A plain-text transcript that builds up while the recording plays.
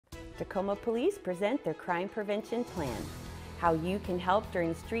Tacoma Police present their crime prevention plan, how you can help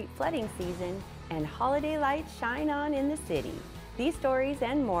during street flooding season, and holiday lights shine on in the city. These stories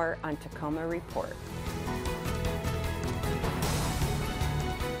and more on Tacoma Report.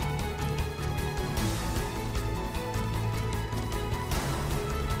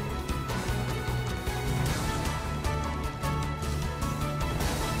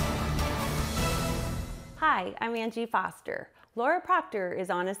 Hi, I'm Angie Foster. Laura Proctor is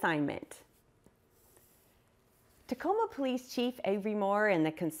on assignment. Tacoma Police Chief Avery Moore and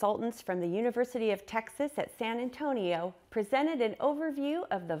the consultants from the University of Texas at San Antonio presented an overview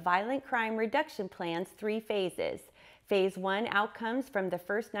of the Violent Crime Reduction Plan's 3 phases. Phase 1 outcomes from the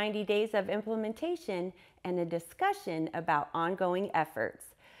first 90 days of implementation and a discussion about ongoing efforts.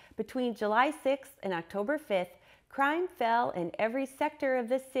 Between July 6th and October 5th, crime fell in every sector of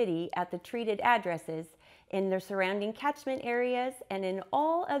the city at the treated addresses, in the surrounding catchment areas, and in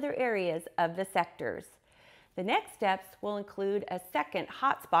all other areas of the sectors. The next steps will include a second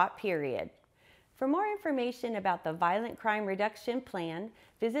hotspot period. For more information about the Violent Crime Reduction Plan,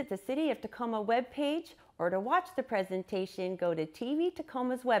 visit the City of Tacoma webpage, or to watch the presentation, go to TV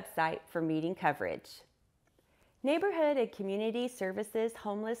Tacoma's website for meeting coverage. Neighborhood and Community Services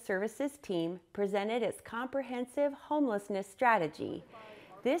Homeless Services Team presented its comprehensive homelessness strategy.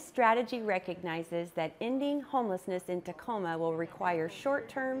 This strategy recognizes that ending homelessness in Tacoma will require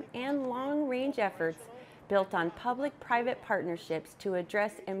short-term and long-range efforts built on public-private partnerships to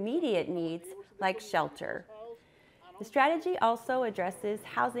address immediate needs like shelter. The strategy also addresses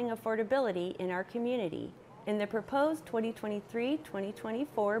housing affordability in our community. In the proposed 2023-2024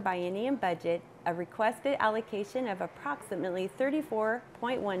 biennium budget, a requested allocation of approximately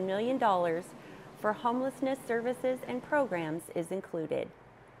 $34.1 million for homelessness services and programs is included.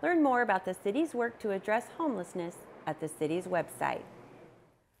 Learn more about the city's work to address homelessness at the city's website.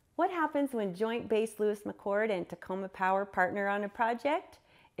 What happens when Joint Base Lewis McChord and Tacoma Power partner on a project?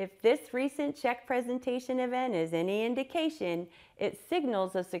 If this recent check presentation event is any indication, it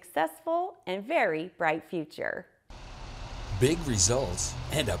signals a successful and very bright future. Big results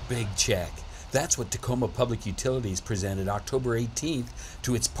and a big check. That's what Tacoma Public Utilities presented October 18th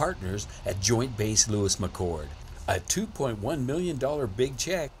to its partners at Joint Base Lewis McChord. A $2.1 million big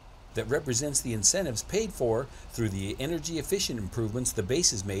check that represents the incentives paid for through the energy efficient improvements the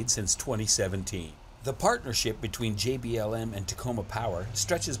base has made since 2017. The partnership between JBLM and Tacoma Power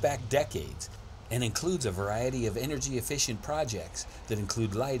stretches back decades and includes a variety of energy efficient projects that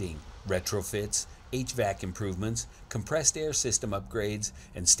include lighting, retrofits, HVAC improvements, compressed air system upgrades,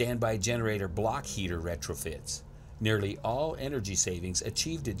 and standby generator block heater retrofits. Nearly all energy savings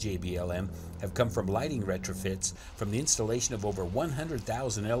achieved at JBLM have come from lighting retrofits from the installation of over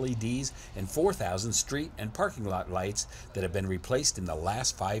 100,000 LEDs and 4,000 street and parking lot lights that have been replaced in the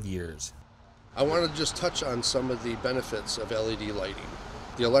last 5 years. I want to just touch on some of the benefits of LED lighting.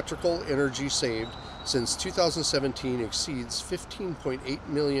 The electrical energy saved since 2017 exceeds 15.8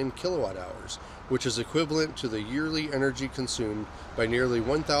 million kilowatt hours, which is equivalent to the yearly energy consumed by nearly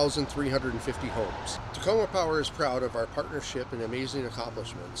 1,350 homes. Tacoma Power is proud of our partnership and amazing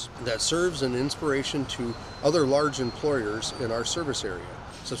accomplishments that serves an inspiration to other large employers in our service area.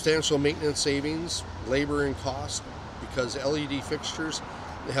 Substantial maintenance savings, labor and cost, because LED fixtures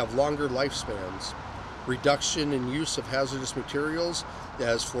have longer lifespans. Reduction in use of hazardous materials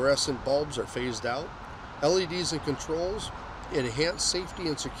as fluorescent bulbs are phased out. LEDs and controls enhance safety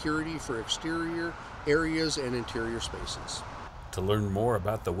and security for exterior areas and interior spaces. To learn more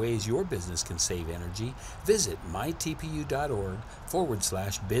about the ways your business can save energy, visit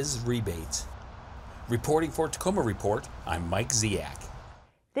mytpu.org/bizrebates. Reporting for Tacoma Report, I'm Mike Ziak.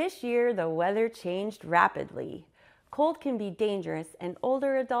 This year, the weather changed rapidly. Cold can be dangerous, and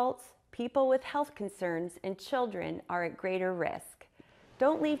older adults, people with health concerns, and children are at greater risk.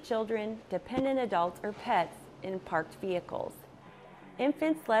 Don't leave children, dependent adults, or pets in parked vehicles.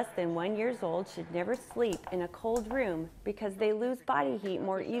 Infants less than 1 year old should never sleep in a cold room because they lose body heat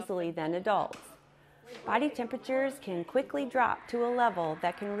more easily than adults. Body temperatures can quickly drop to a level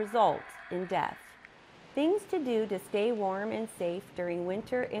that can result in death. Things to do to stay warm and safe during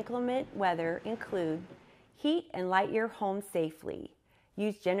winter inclement weather include heat and light your home safely,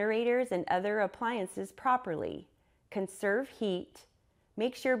 use generators and other appliances properly, conserve heat,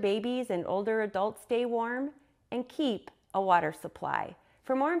 make sure babies and older adults stay warm, and keep a water supply.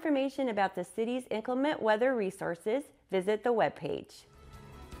 For more information about the city's inclement weather resources, visit the webpage.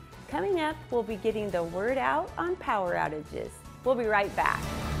 Coming up, we'll be getting the word out on power outages. We'll be right back.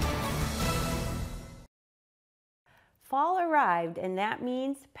 Fall arrived, and that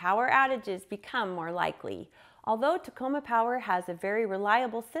means power outages become more likely. Although Tacoma Power has a very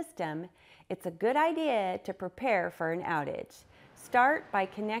reliable system, it's a good idea to prepare for an outage. Start by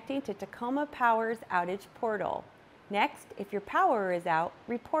connecting to Tacoma Power's outage portal. Next, if your power is out,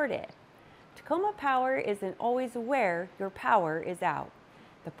 report it. Tacoma Power isn't always aware your power is out.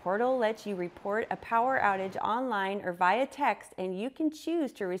 The portal lets you report a power outage online or via text, and you can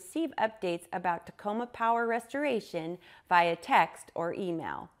choose to receive updates about Tacoma Power restoration via text or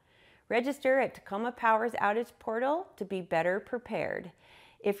email. Register at Tacoma Power's outage portal to be better prepared.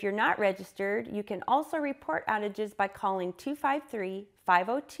 If you're not registered, you can also report outages by calling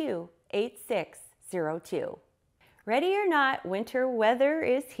 253-502-8602. Ready or not, winter weather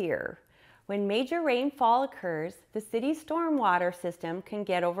is here. When major rainfall occurs, the city's stormwater system can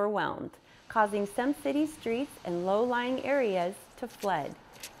get overwhelmed, causing some city streets and low-lying areas to flood.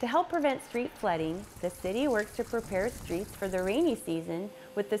 To help prevent street flooding, the city works to prepare streets for the rainy season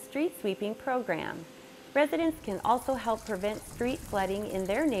with the street sweeping program. Residents can also help prevent street flooding in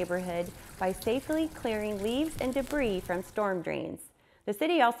their neighborhood by safely clearing leaves and debris from storm drains. The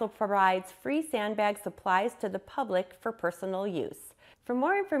city also provides free sandbag supplies to the public for personal use. For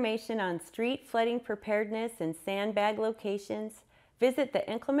more information on street flooding preparedness and sandbag locations, visit the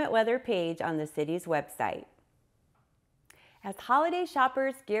inclement weather page on the city's website. As holiday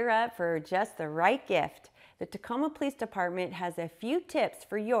shoppers gear up for just the right gift, the Tacoma Police Department has a few tips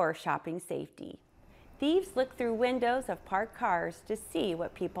for your shopping safety. Thieves look through windows of parked cars to see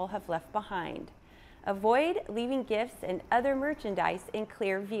what people have left behind. Avoid leaving gifts and other merchandise in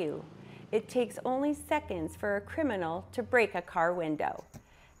clear view. It takes only seconds for a criminal to break a car window.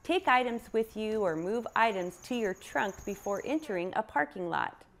 Take items with you or move items to your trunk before entering a parking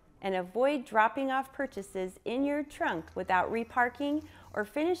lot. And avoid dropping off purchases in your trunk without reparking or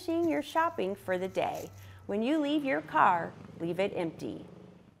finishing your shopping for the day. When you leave your car, leave it empty.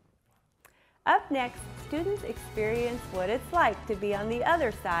 Up next, students experience what it's like to be on the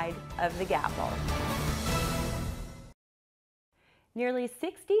other side of the gavel. Nearly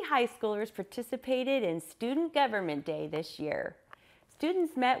 60 high schoolers participated in Student Government Day this year.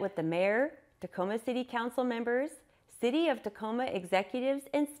 Students met with the mayor, Tacoma City Council members, City of Tacoma executives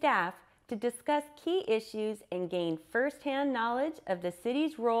and staff to discuss key issues and gain firsthand knowledge of the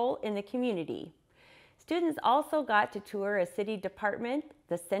city's role in the community. Students also got to tour a city department,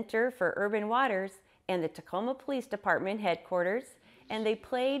 the Center for Urban Waters, and the Tacoma Police Department headquarters, and they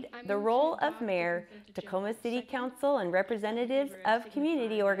played the role of mayor, Tacoma City Council, and representatives of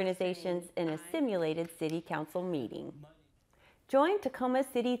community organizations in a simulated city council meeting. Join Tacoma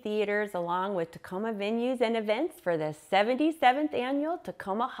City Theaters along with Tacoma Venues and Events for the 77th Annual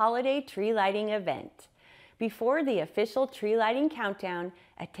Tacoma Holiday Tree Lighting Event. Before the official tree lighting countdown,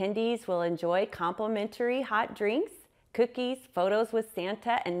 attendees will enjoy complimentary hot drinks, cookies, photos with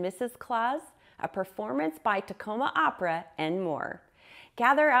Santa and Mrs. Claus, a performance by Tacoma Opera, and more.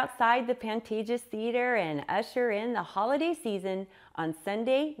 Gather outside the Pantages Theater and usher in the holiday season on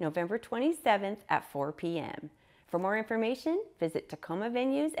Sunday, November 27th at 4 p.m. For more information, visit Tacoma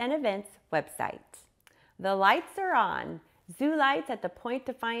Venues and Events website. The lights are on. Zoolights at the Point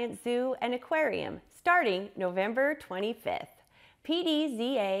Defiance Zoo and Aquarium starting November 25th.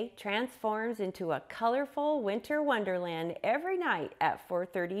 PDZA transforms into a colorful winter wonderland every night at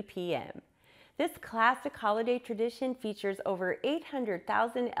 4:30 p.m. This classic holiday tradition features over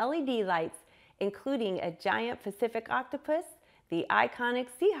 800,000 LED lights, including a giant Pacific octopus, the iconic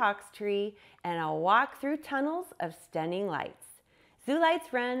Seahawks tree, and a walk through tunnels of stunning lights.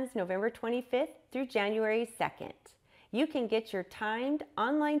 Zoolights runs November 25th through January 2nd. You can get your timed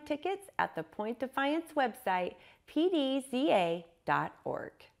online tickets at the Point Defiance website,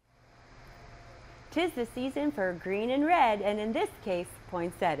 pdza.org. 'Tis the season for green and red, and in this case,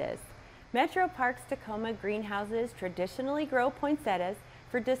 poinsettias. Metro Parks Tacoma greenhouses traditionally grow poinsettias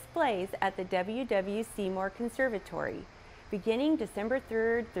for displays at the W.W. Seymour Conservatory. Beginning December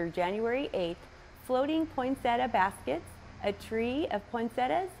 3rd through January 8th, floating poinsettia baskets, a tree of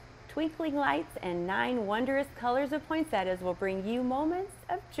poinsettias, twinkling lights, and 9 wondrous colors of poinsettias will bring you moments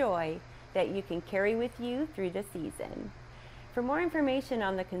of joy that you can carry with you through the season. For more information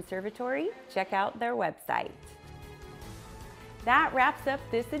on the conservatory, check out their website. That wraps up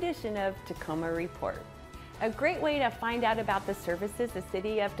this edition of Tacoma Report. A great way to find out about the services the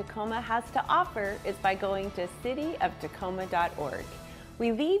City of Tacoma has to offer is by going to cityoftacoma.org.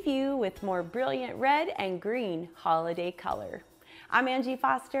 We leave you with more brilliant red and green holiday color. I'm Angie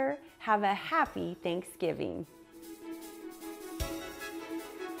Foster. Have a happy Thanksgiving.